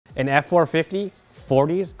An F-450,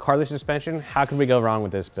 40s, Carli suspension, how could we go wrong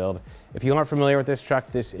with this build? If you aren't familiar with this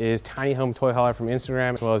truck, this is Tiny Home Toy Hauler from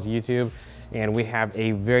Instagram as well as YouTube, and we have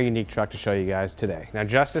a very unique truck to show you guys today. Now,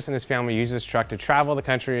 Justice and his family use this truck to travel the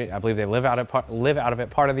country. I believe they live out of it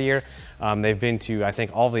part of the year. They've been to, I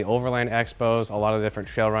think, all of the Overland expos, a lot of different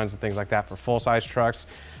trail runs and things like that for full-size trucks.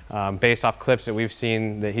 Based off clips that we've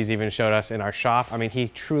seen that he's even showed us in our shop, I mean, he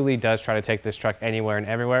truly does try to take this truck anywhere and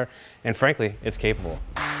everywhere, and frankly, it's capable.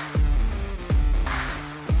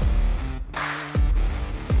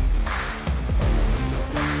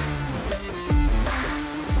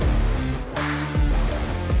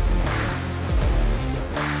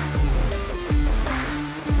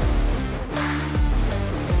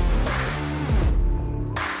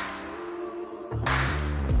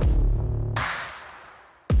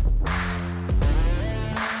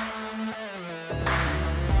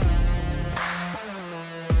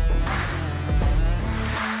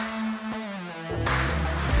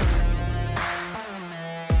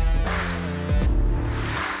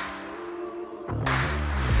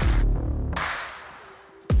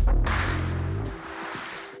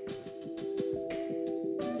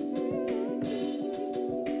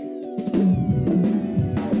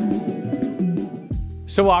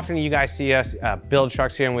 So often you guys see us build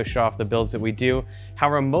trucks here and we show off the builds that we do.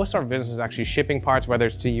 However, most of our business is actually shipping parts, whether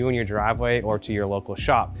it's to you in your driveway or to your local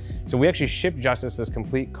shop. So we actually shipped Justice this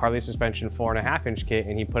complete Carli suspension 4.5-inch kit,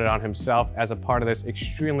 and he put it on himself as a part of this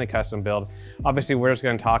extremely custom build. Obviously, we're just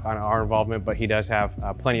gonna talk on our involvement, but he does have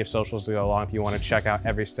plenty of socials to go along if you wanna check out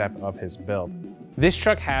every step of his build. This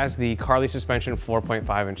truck has the Carli suspension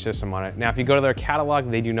 4.5-inch system on it. Now, if you go to their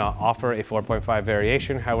catalog, they do not offer a 4.5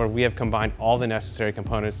 variation. However, we have combined all the necessary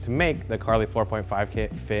components to make the Carli 4.5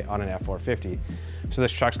 kit fit on an F-450. So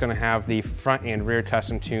this truck's gonna have the front and rear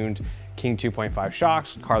custom tuned King 2.5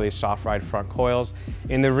 shocks, Carli's soft ride front coils.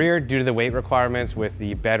 In the rear, due to the weight requirements with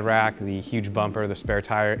the bed rack, the huge bumper, the spare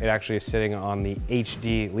tire, it actually is sitting on the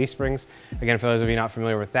HD leaf springs. Again, for those of you not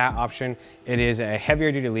familiar with that option, it is a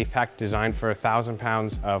heavier duty leaf pack designed for 1,000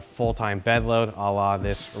 pounds of full-time bed load, a la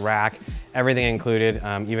this rack. Everything included,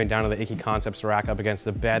 even down to the Icky Concepts rack up against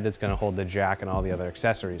the bed that's gonna hold the jack and all the other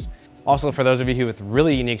accessories. Also, for those of you who with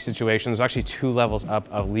really unique situations, there's actually 2 levels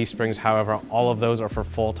up of leaf springs. However, all of those are for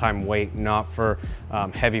full-time weight, not for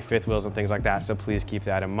heavy fifth wheels and things like that. So please keep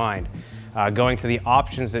that in mind. Going to the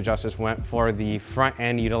options that Justice went for, the front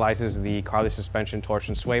end utilizes the Carli suspension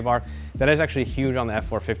torsion sway bar. That is actually huge on the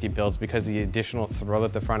F-450 builds because the additional throw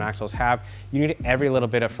that the front axles have, you need every little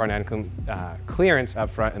bit of front end clearance up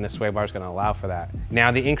front, and the sway bar is going to allow for that.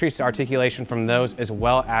 Now, the increased articulation from those as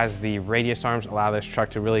well as the radius arms allow this truck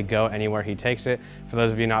to really go anywhere he takes it. For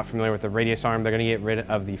those of you not familiar with the radius arm, they're going to get rid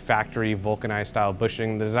of the factory vulcanized style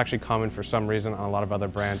bushing that is actually common for some reason on a lot of other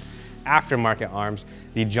brands. Aftermarket arms,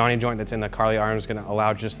 the Johnny joint that's in the Carli arm is going to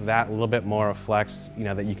allow just that little bit more of flex,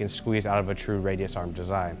 that you can squeeze out of a true radius arm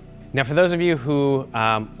design. Now, for those of you who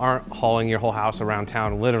aren't hauling your whole house around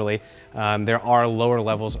town, literally, there are lower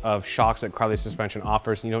levels of shocks that Carli suspension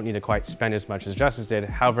offers, and you don't need to quite spend as much as Justice did.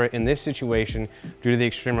 However, in this situation, due to the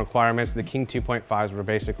extreme requirements, the King 2.5s were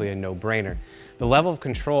basically a no-brainer. The level of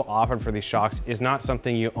control offered for these shocks is not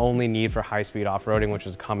something you only need for high-speed off-roading, which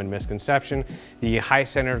is a common misconception. The high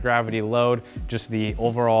center of gravity load, just the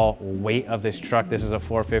overall weight of this truck, this is a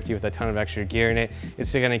 450 with a ton of extra gear in it,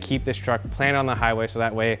 it's gonna keep this truck planted on the highway, so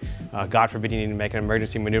that way, God forbid you need to make an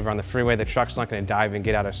emergency maneuver on the freeway, the truck's not gonna dive and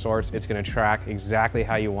get out of sorts. It's gonna track exactly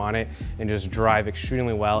how you want it and just drive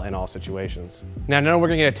extremely well in all situations. Now, I know we're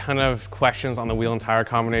gonna get a ton of questions on the wheel and tire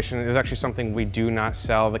combination. It is actually something we do not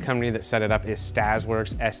sell. The company that set it up is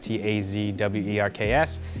Stazwerks,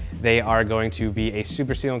 S-T-A-Z-W-E-R-K-S. They are going to be a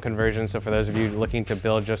super sealant conversion, so for those of you looking to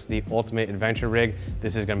build just the ultimate adventure rig,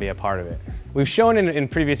 this is gonna be a part of it. We've shown in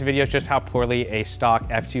previous videos just how poorly a stock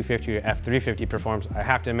F-250 or F-350 performs. I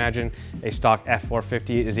have to imagine a stock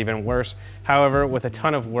F-450 is even worse. However, with a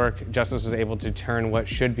ton of work, Justice was able to turn what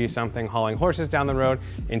should be something hauling horses down the road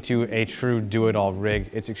into a true do-it-all rig.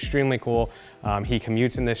 It's extremely cool. He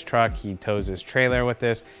commutes in this truck, he tows his trailer with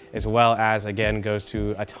this, as well as, again, goes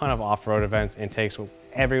to a ton of off-road events and takes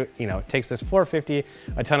it takes this 450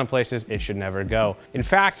 a ton of places it should never go. In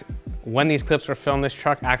fact, when these clips were filmed, this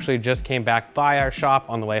truck actually just came back by our shop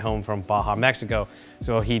on the way home from Baja Mexico.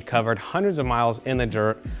 So he'd covered hundreds of miles in the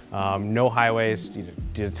dirt, no highways,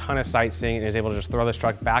 did a ton of sightseeing, and is able to just throw this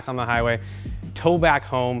truck back on the highway, tow back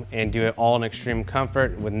home, and do it all in extreme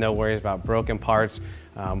comfort with no worries about broken parts,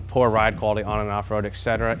 poor ride quality on and off road,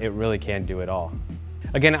 etc. It really can do it all.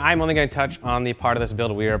 Again, I'm only going to touch on the part of this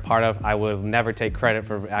build we are a part of. I will never take credit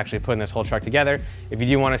for actually putting this whole truck together. If you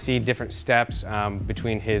do want to see different steps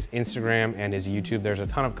between his Instagram and his YouTube, there's a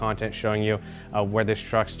ton of content showing you where this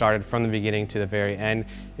truck started from the beginning to the very end.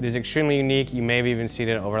 It is extremely unique. You may have even seen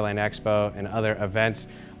it at Overland Expo and other events.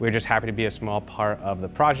 We're just happy to be a small part of the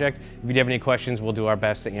project. If you do have any questions, we'll do our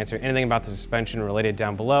best to answer anything about the suspension related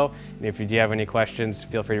down below. And if you do have any questions,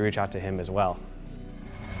 feel free to reach out to him as well.